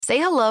Say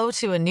hello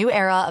to a new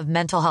era of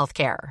mental health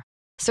care.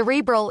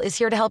 Cerebral is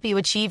here to help you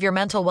achieve your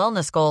mental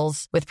wellness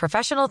goals with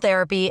professional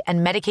therapy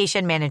and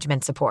medication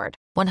management support.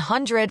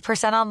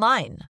 100%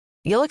 online.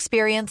 You'll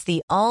experience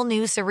the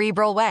all-new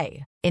Cerebral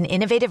Way, an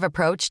innovative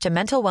approach to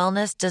mental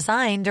wellness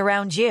designed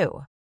around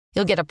you.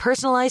 You'll get a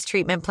personalized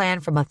treatment plan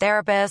from a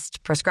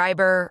therapist,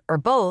 prescriber, or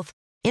both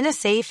in a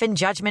safe and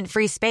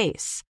judgment-free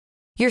space.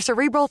 Your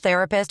Cerebral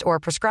therapist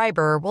or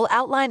prescriber will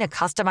outline a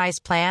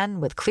customized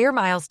plan with clear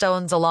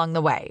milestones along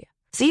the way,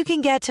 so you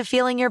can get to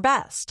feeling your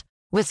best.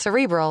 With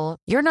Cerebral,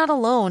 you're not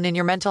alone in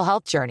your mental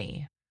health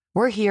journey.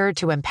 We're here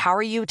to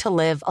empower you to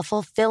live a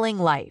fulfilling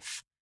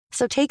life.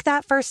 So take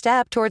that first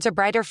step towards a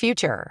brighter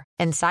future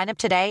and sign up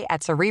today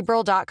at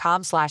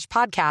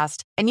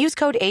Cerebral.com/podcast and use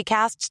code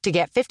ACAST to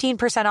get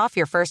 15% off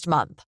your first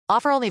month.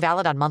 Offer only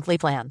valid on monthly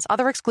plans.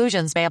 Other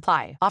exclusions may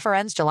apply. Offer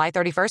ends July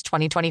 31st,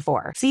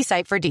 2024. See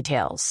site for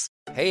details.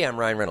 Hey, I'm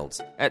Ryan Reynolds.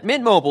 At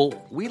Mint Mobile,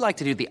 we like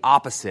to do the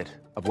opposite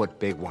of what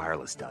Big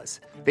Wireless does.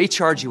 They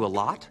charge you a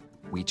lot.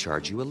 We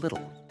charge you a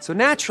little. So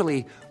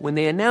naturally, when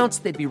they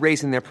announced they'd be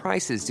raising their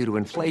prices due to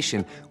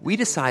inflation, we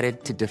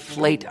decided to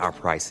deflate our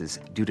prices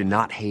due to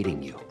not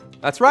hating you.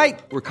 That's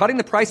right. We're cutting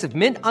the price of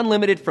Mint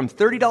Unlimited from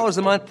 $30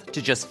 a month to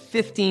just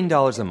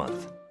 $15 a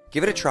month.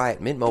 Give it a try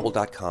at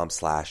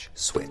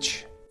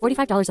mintmobile.com/switch.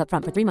 $45 up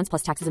front for 3 months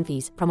plus taxes and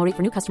fees. Promo rate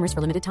for new customers for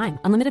limited time.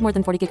 Unlimited more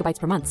than 40 gigabytes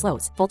per month.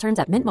 Slows full terms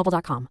at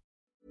mintmobile.com.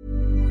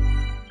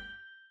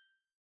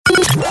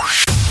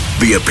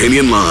 The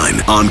Opinion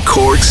Line on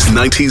Cork's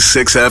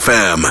 96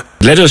 FM.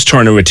 Let us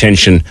turn our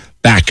attention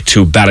back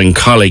to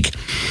Ballincollig,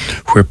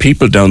 where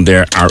people down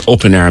there are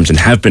up in arms and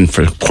have been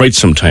for quite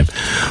some time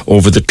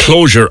over the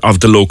closure of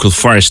the local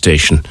fire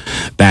station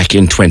back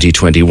in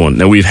 2021.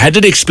 Now, we've had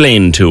it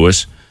explained to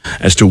us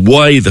as to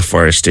why the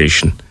fire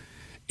station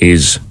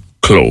is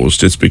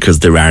closed. It's because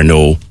there are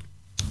no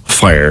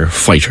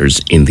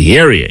firefighters in the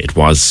area. It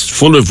was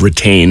full of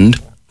retained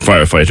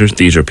firefighters.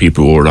 These are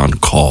people who are on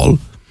call.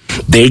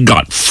 They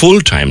got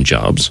full-time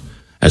jobs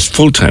as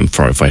full-time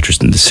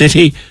firefighters in the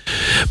city,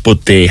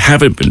 but they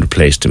haven't been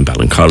replaced in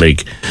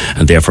Ballincollig,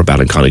 and therefore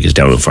Ballincollig is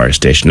down a fire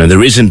station. And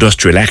there is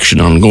industrial action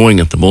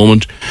ongoing at the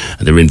moment,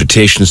 and there are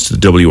invitations to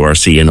the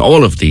WRC and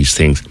all of these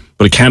things.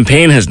 But a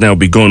campaign has now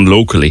begun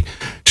locally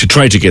to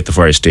try to get the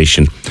fire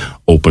station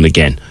open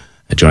again.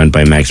 Joined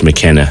by Mags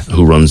McKenna,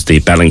 who runs the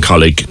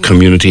Ballincollig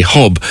Community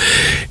Hub.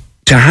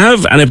 To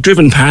have, and I've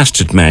driven past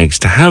it, Mags,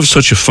 to have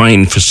such a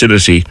fine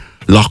facility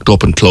locked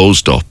up and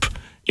closed up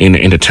in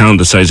a town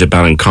the size of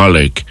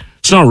Ballincollig,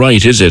 it's not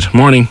right, is it?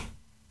 Morning.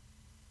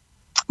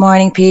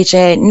 Morning,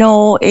 PJ.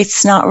 No,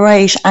 it's not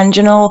right. And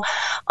you know,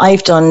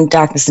 I've done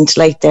Darkness into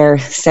Light there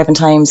 7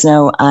 times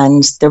now,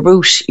 and the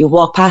route, you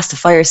walk past the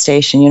fire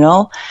station, you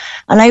know,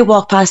 and I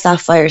walked past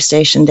that fire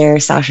station there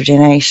Saturday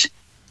night,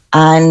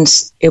 and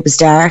it was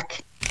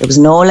dark. There was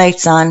no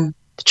lights on.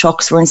 The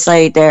trucks were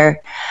inside there.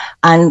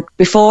 And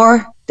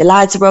before, the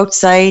lads were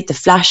outside, the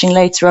flashing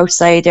lights were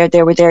outside there.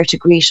 They were there to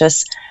greet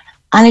us.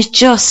 And it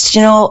just,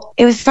 you know,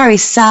 it was very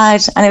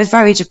sad and it was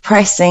very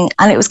depressing.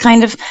 And it was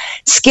kind of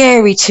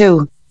scary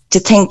too, to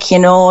think, you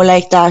know,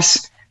 like that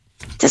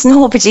there's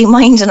nobody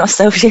minding us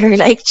out here,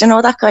 like, you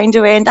know, that kind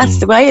of way. And that's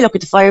the way I look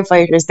at the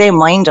firefighters. They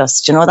mind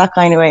us, you know, that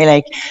kind of way,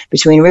 like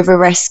between river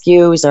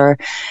rescues or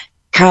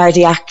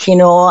cardiac, you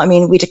know. I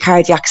mean, we had a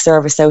cardiac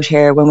service out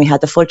here when we had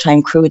the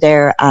full-time crew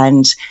there,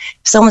 and if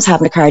someone's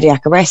having a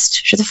cardiac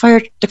arrest, sure, the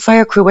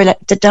fire crew will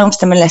get down to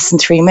them in less than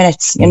 3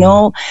 minutes, you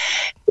know.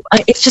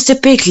 It's just a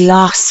big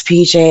loss,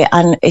 PJ,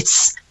 and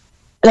it's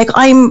like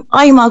I'm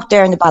out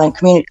there in the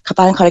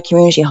Ballincollig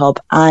Community Hub,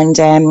 and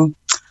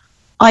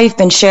I've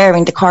been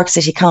sharing the Cork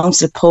City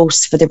Council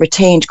posts for the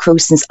retained crew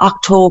since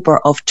October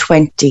of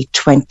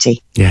 2020.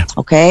 Yeah.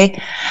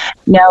 Okay.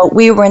 Now,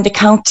 we were in the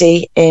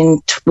county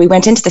we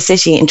went into the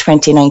city in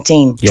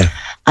 2019. Yeah.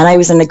 And I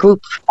was in a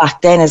group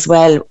back then as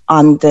well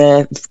on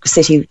the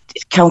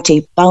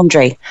city-county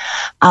boundary.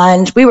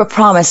 And we were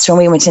promised when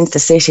we went into the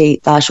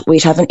city that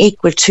we'd have an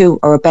equal to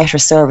or a better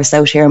service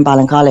out here in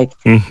Ballincollig.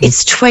 Mm-hmm.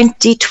 It's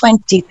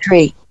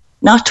 2023,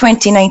 not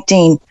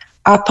 2019.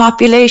 Our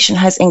population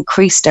has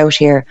increased out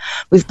here.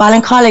 We've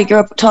Ballincollig,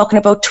 you're talking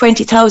about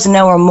 20,000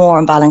 now or more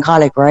in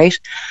Ballincollig, right?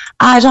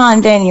 Add on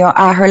then your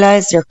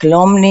Aherlas, your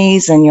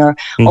Columnies and your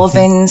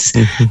Ovens.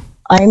 Mm-hmm.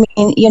 I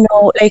mean, you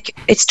know, like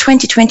it's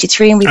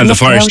 2023 and the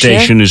fire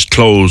station is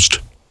closed.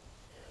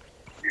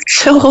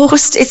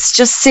 Closed. It's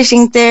just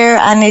sitting there,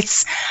 and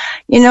it's,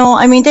 you know,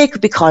 I mean, they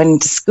could be calling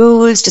into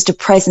schools, just a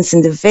presence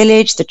in the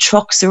village, the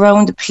trucks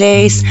around the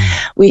place.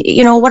 We,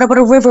 you know, what about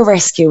a river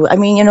rescue? I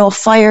mean, you know,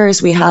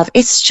 fires we have.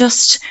 It's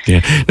just...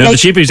 Yeah. Now, like, the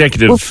Chief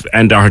Executive,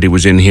 Anne Doherty,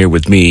 was in here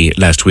with me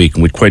last week,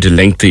 and we had quite a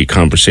lengthy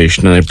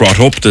conversation, and I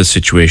brought up the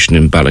situation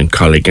in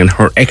Ballincollig, and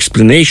her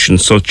explanation,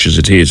 such as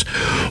it is,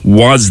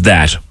 was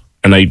that,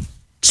 and I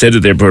said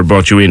it there before I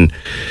brought you in,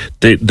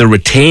 the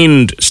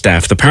retained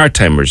staff, the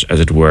part-timers, as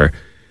it were,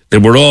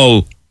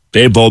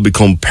 they've all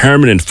become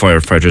permanent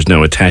firefighters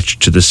now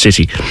attached to the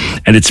city,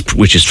 and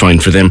which is fine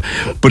for them,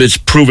 but it's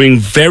proving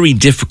very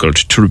difficult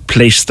to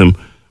replace them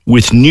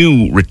with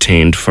new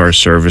retained fire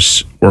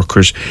service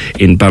workers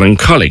in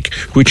Ballincollig,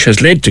 which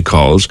has led to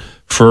calls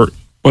for,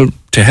 well,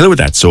 to hell with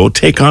that, so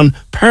take on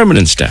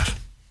permanent staff.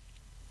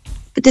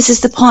 But this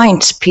is the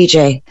point,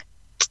 PJ.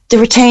 The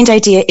retained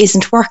idea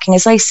isn't working.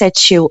 As I said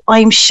to you,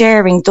 I'm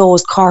sharing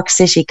those Cork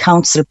City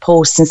Council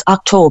posts since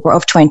October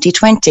of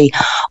 2020.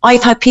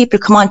 I've had people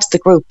come onto the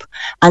group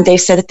and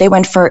they've said that they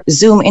went for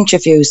Zoom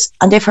interviews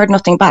and they've heard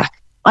nothing back.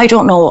 I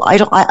don't know.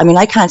 I mean,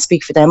 I can't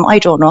speak for them. I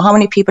don't know how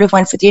many people have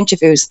went for the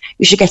interviews.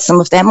 You should get some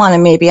of them on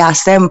and maybe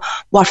ask them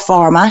what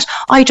format.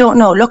 I don't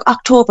know. Look,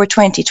 October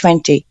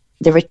 2020.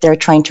 They're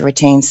trying to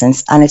retain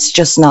since, and it's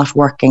just not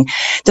working.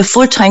 The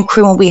full-time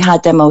crew, when we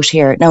had them out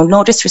here, now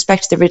no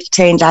disrespect to the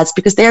retained lads,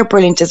 because they're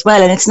brilliant as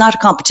well, and it's not a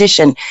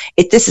competition.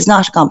 This is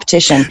not a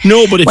competition.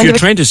 No, but if you're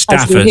trying to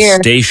staff a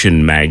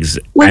station, Mags,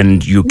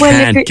 and you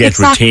can't get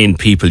retained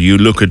people, you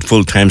look at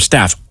full-time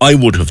staff, I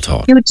would have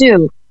thought. You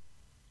do.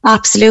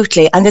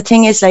 Absolutely. And the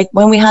thing is, like,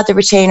 when we had the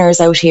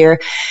retainers out here,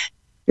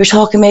 you're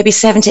talking maybe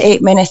 7 to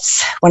 8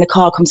 minutes when a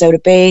call comes out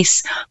of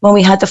base. When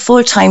we had the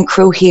full-time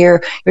crew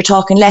here, you're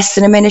talking less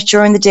than a minute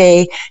during the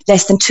day,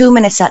 less than 2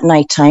 minutes at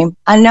night time.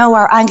 And now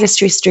our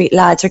Anglesey Street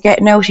lads are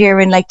getting out here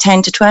in like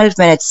 10 to 12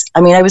 minutes.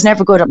 I mean, I was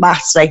never good at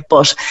maths,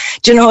 but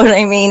do you know what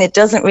I mean? It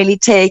doesn't really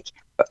take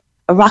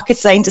a rocket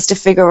scientist to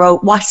figure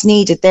out what's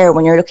needed there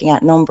when you're looking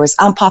at numbers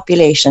and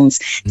populations.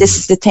 This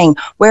is the thing.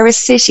 Whereas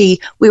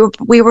city, we were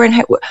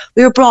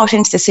brought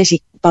into the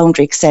city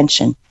boundary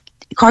extension.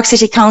 Cork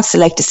City Council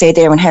like to say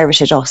they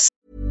inherited us.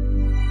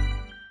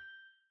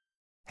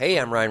 Hey,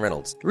 I'm Ryan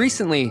Reynolds.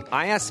 Recently,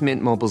 I asked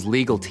Mint Mobile's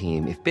legal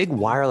team if big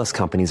wireless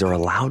companies are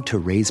allowed to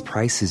raise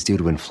prices due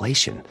to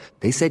inflation.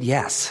 They said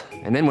yes.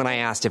 And then when I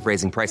asked if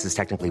raising prices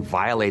technically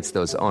violates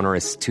those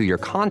onerous 2-year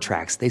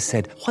contracts, they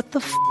said, "What the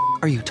f***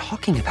 are you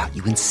talking about,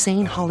 you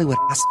insane Hollywood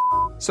ass?"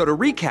 So to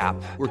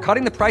recap, we're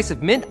cutting the price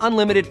of Mint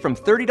Unlimited from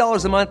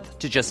 $30 a month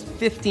to just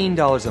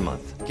 $15 a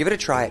month. Give it a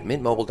try at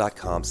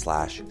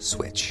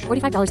mintmobile.com/switch.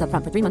 $45 up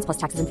front for 3 months plus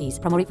taxes and fees.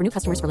 Promo rate for new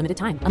customers for limited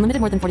time. Unlimited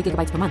more than 40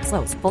 gigabytes per month.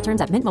 Slows full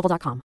terms at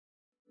mintmobile.com.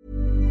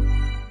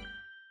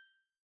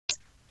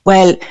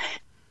 Well,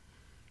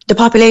 the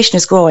population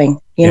is growing.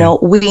 You know,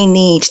 we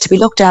need to be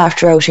looked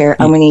after out here,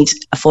 and we need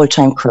a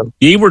full-time crew.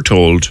 You were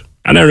told,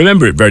 and I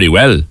remember it very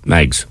well,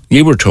 Mags,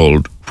 you were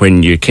told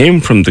when you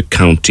came from the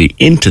county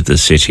into the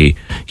city,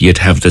 you'd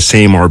have the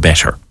same or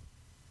better.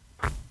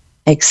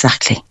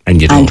 Exactly.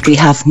 And we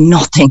have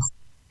nothing.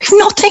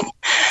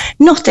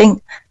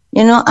 Nothing.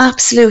 You know,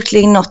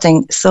 absolutely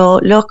nothing. So,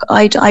 look,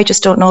 I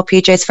just don't know,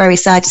 PJ. It's very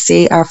sad to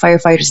see our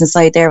firefighters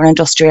inside there in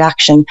industrial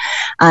action.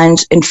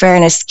 And in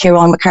fairness,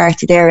 Kieran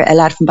McCarthy there, a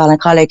lad from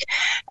Ballincollig,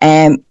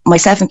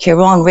 myself and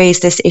Kieran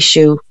raised this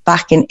issue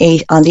back on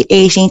the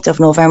 18th of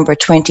November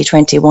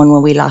 2021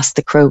 when we lost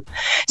the crew.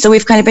 So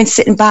we've kind of been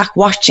sitting back,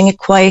 watching it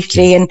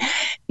quietly and,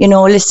 you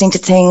know, listening to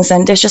things,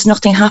 and there's just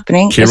nothing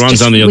happening.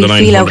 Kieran's on the other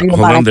line.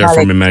 Hold on there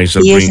for me, Mags.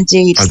 I'll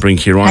bring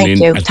Kieran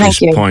in at this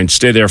point.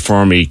 Stay there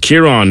for me.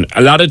 Kieran,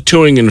 a lot of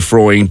toing and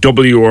froing,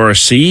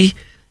 WRC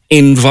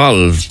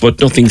involved, but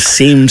nothing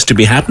seems to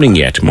be happening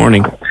yet.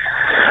 Morning.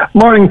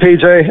 Morning,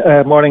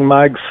 PJ. Morning,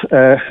 Mags.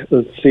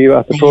 We'll see you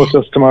at the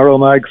protest tomorrow,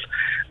 Mags.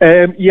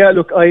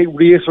 Look, I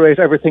reiterate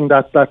everything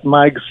that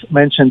Mags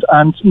mentioned.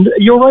 And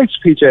you're right,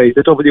 PJ.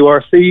 The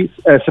WRC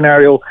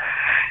scenario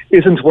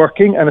isn't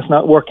working, and it's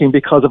not working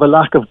because of a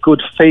lack of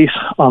good faith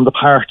on the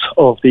part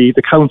of the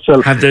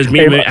council. Had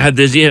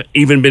there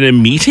even been a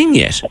meeting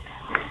yet?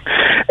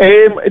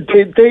 There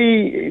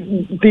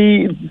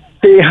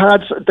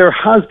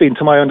has been,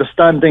 to my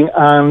understanding,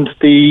 and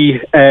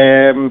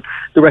the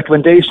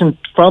recommendation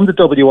from the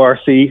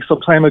WRC some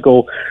time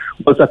ago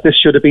was that this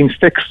should have been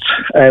fixed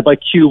by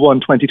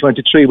Q1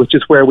 2023, which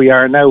is where we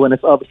are now, and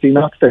it's obviously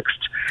not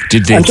fixed.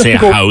 Did they say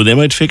how they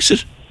might fix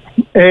it?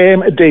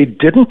 They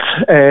didn't.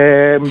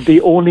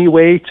 The only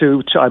way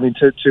to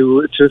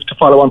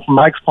follow on from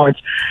Mag's point,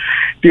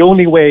 the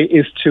only way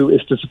is to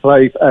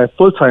supply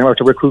full-time or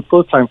to recruit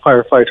full-time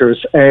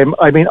firefighters.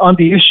 On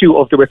the issue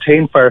of the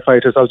retained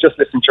firefighters, I was just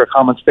listening to your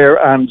comments there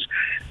and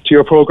to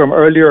your programme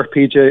earlier,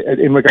 PJ,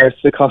 in regards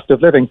to the cost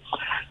of living.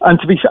 And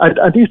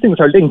these things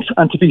are linked.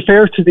 And to be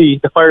fair to the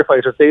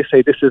firefighters, they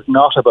say this is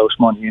not about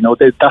money. You know,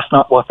 that's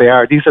not what they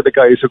are. These are the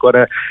guys who are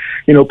going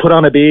to, put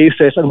on a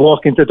basis and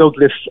walk into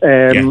Douglas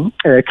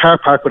car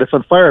park with us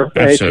on fire.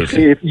 To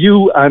save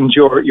you and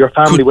your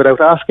family without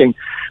asking.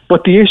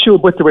 But the issue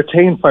with the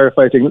retained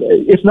firefighting,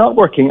 it's not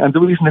working. And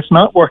the reason it's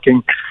not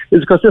working is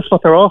because this is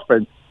what they're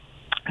offering.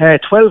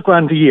 12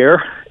 grand a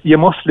year, you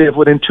must live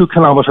within 2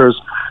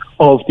 kilometres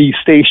of the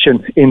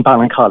station in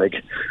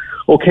Ballincollig.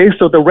 Okay,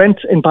 so the rent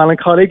in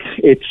Ballincollig,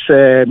 it's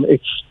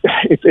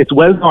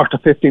well north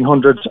of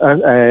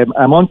 $1,500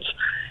 a month.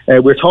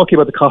 We're talking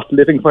about the cost of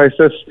living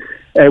crisis.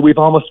 We've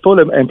almost full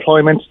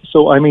employment.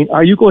 So,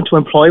 are you going to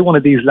employ one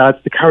of these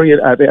lads to carry a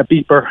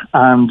beeper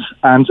and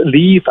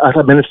leave at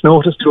a minute's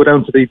notice to go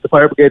down to the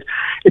fire brigade?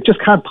 It just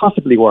can't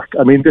possibly work.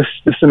 This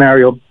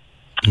scenario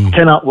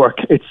cannot work.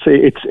 It's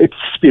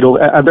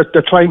and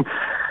they're trying.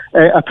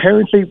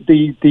 Apparently,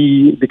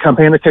 the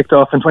campaign that kicked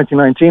off in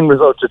 2019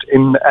 resulted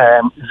in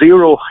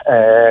 0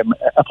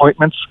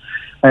 appointments.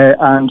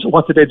 And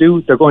what did they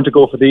do? They're going to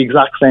go for the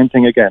exact same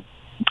thing again.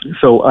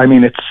 So, I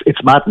mean,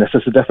 it's madness.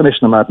 It's the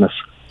definition of madness.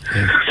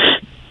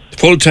 The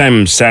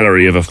full-time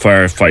salary of a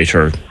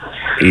firefighter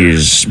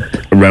is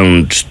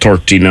around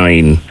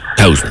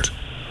 39,000.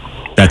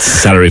 That's the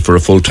salary for a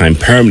full-time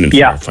permanent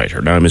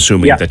firefighter. Now, I'm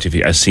assuming that if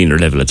you're at senior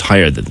level, it's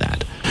higher than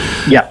that.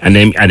 Yeah. And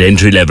then at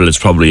entry level, it's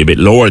probably a bit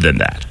lower than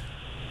that.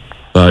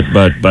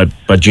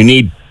 But you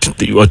need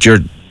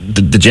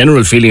the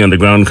general feeling on the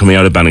ground coming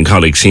out of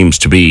Ballincollig seems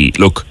to be,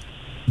 look,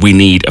 we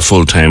need a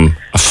full-time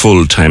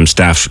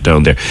staff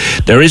down there.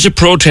 There is a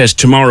protest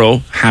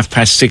tomorrow,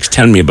 6:30.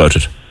 Tell me about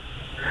it.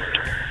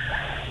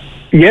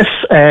 Yes,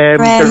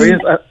 there is.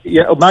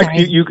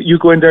 Mike, you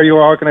go in there.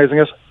 You're organising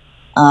it.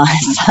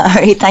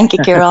 Sorry, thank you,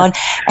 Kieran.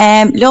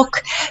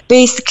 Look,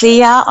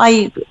 basically,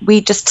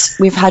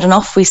 we've had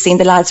enough. We've seen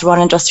the lads run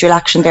industrial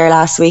action there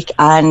last week,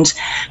 and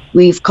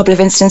we've a couple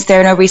of incidents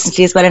there now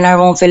recently as well in our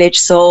own village.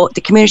 So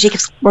the community,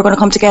 we're going to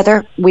come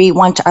together. We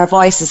want our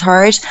voices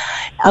heard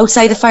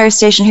outside the fire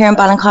station here in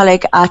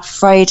Ballincollig on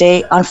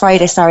Friday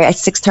at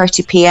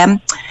 6:30 p.m.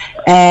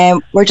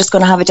 We're just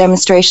going to have a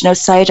demonstration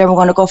outside, and we're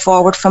going to go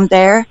forward from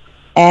there.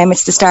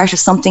 It's the start of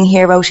something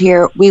out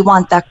here. We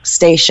want that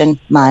station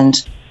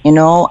manned.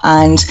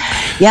 And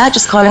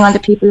just calling on the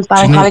people of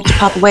Ballincollig to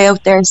pop away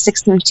out there at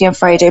 6:30 on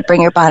Friday,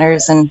 bring your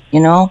banners and, Do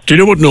you know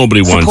what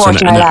nobody wants?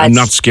 And I'm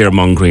not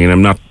scaremongering,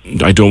 and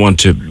I don't want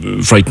to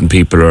frighten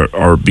people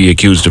or be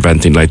accused of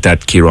anything like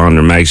that, Kieran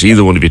or Mags.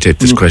 Either one of you take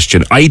this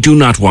question. I do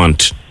not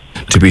want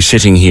to be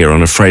sitting here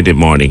on a Friday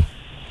morning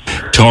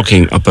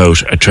talking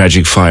about a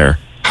tragic fire,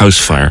 house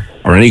fire,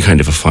 or any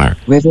kind of a fire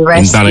River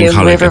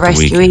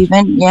Rescue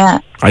even,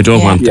 I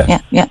don't want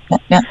that.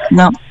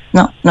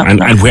 No.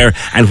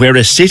 And where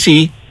a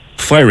city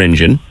fire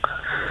engine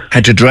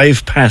had to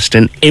drive past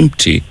an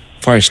empty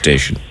fire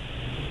station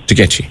to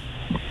get you.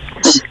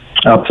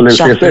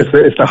 Absolutely,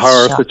 it's a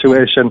horror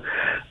situation,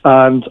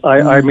 and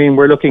I mean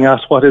we're looking at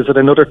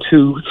another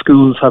 2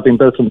 schools have been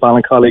built in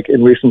Ballincollig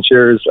in recent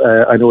years.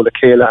 I know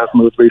Lakela has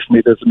moved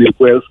recently. There's a new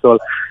Wales school.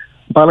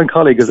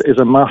 Ballincollig is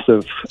a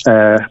massive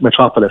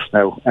metropolis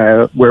now.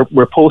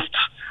 We're post.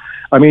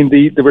 I mean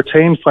the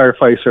retained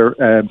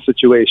firefighter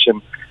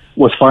situation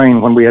was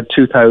fine when we had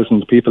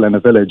 2,000 people in a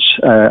village.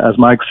 As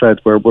Mike said,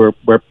 we're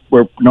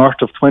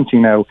north of 20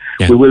 now.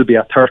 Yeah. We will be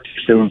at 30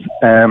 soon.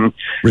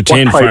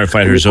 Retained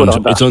firefighters,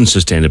 it's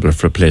unsustainable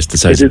for a place the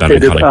size of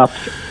Ballincollig.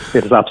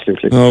 It is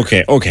absolutely.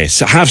 Okay.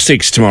 So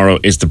 6:30 tomorrow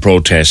is the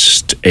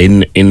protest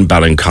in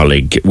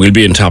Ballincollig. We'll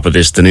be on top of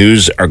this. The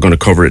news are going to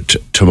cover it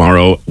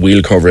tomorrow.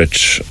 We'll cover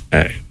it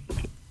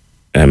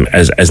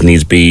as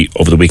needs be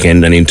over the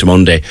weekend and into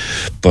Monday.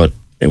 But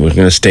we're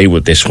going to stay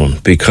with this one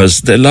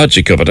because the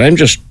logic of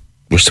it,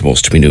 we're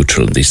supposed to be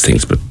neutral in these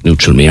things, but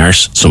neutral me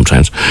arse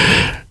sometimes.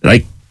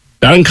 Like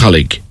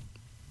Ballincollig,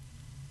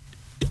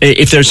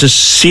 if there's a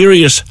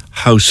serious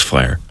house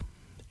fire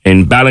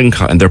in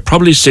Ballincollig, and they're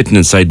probably sitting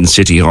inside in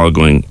City Hall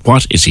going,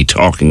 what is he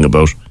talking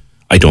about?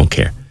 I don't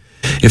care.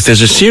 If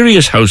there's a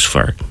serious house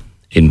fire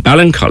in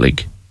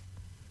Ballincollig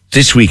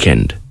this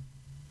weekend,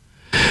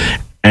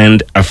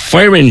 and a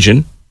fire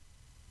engine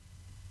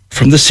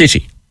from the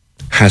city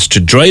has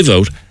to drive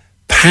out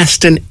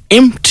past an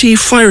empty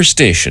fire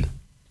station,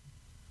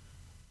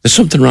 there's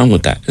something wrong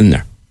with that, isn't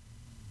there?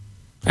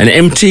 An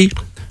empty,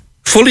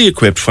 fully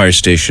equipped fire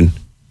station,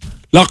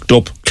 locked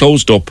up,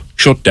 closed up,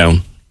 shut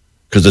down,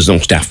 because there's no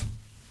staff.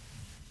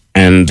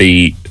 And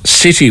the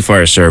city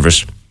fire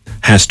service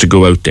has to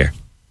go out there.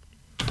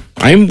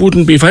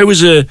 If I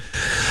was a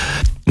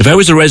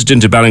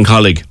resident of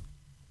Ballincollig,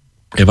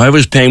 if I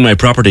was paying my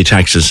property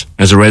taxes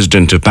as a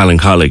resident of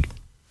Ballincollig,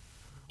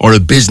 or a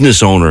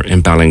business owner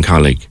in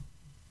Ballincollig,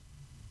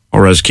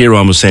 or as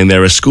Kieran was saying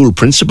there, a school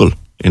principal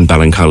in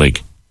Ballincollig,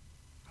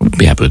 I wouldn't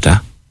be happy with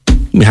that. I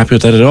wouldn't be happy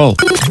with that at all.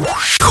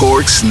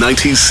 Cork's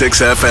 96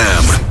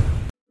 FM.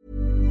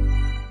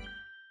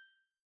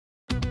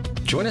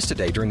 Join us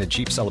today during the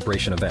Jeep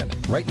Celebration event.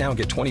 Right now,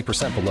 get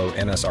 20% below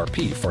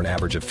MSRP for an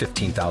average of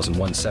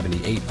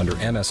 $15,178 under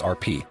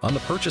MSRP on the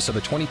purchase of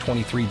a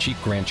 2023 Jeep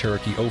Grand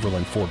Cherokee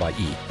Overland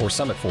 4xE or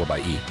Summit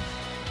 4xE.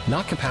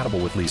 Not compatible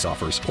with lease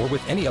offers or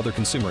with any other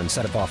consumer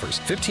incentive offers.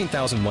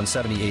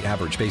 $15,178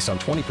 average based on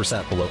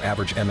 20% below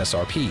average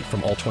MSRP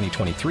from all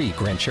 2023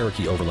 Grand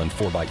Cherokee Overland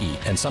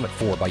 4xE and Summit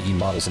 4xE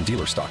models in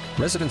dealer stock.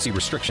 Residency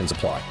restrictions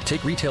apply.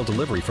 Take retail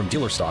delivery from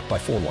dealer stock by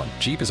 4/1.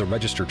 Jeep is a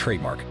registered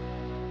trademark.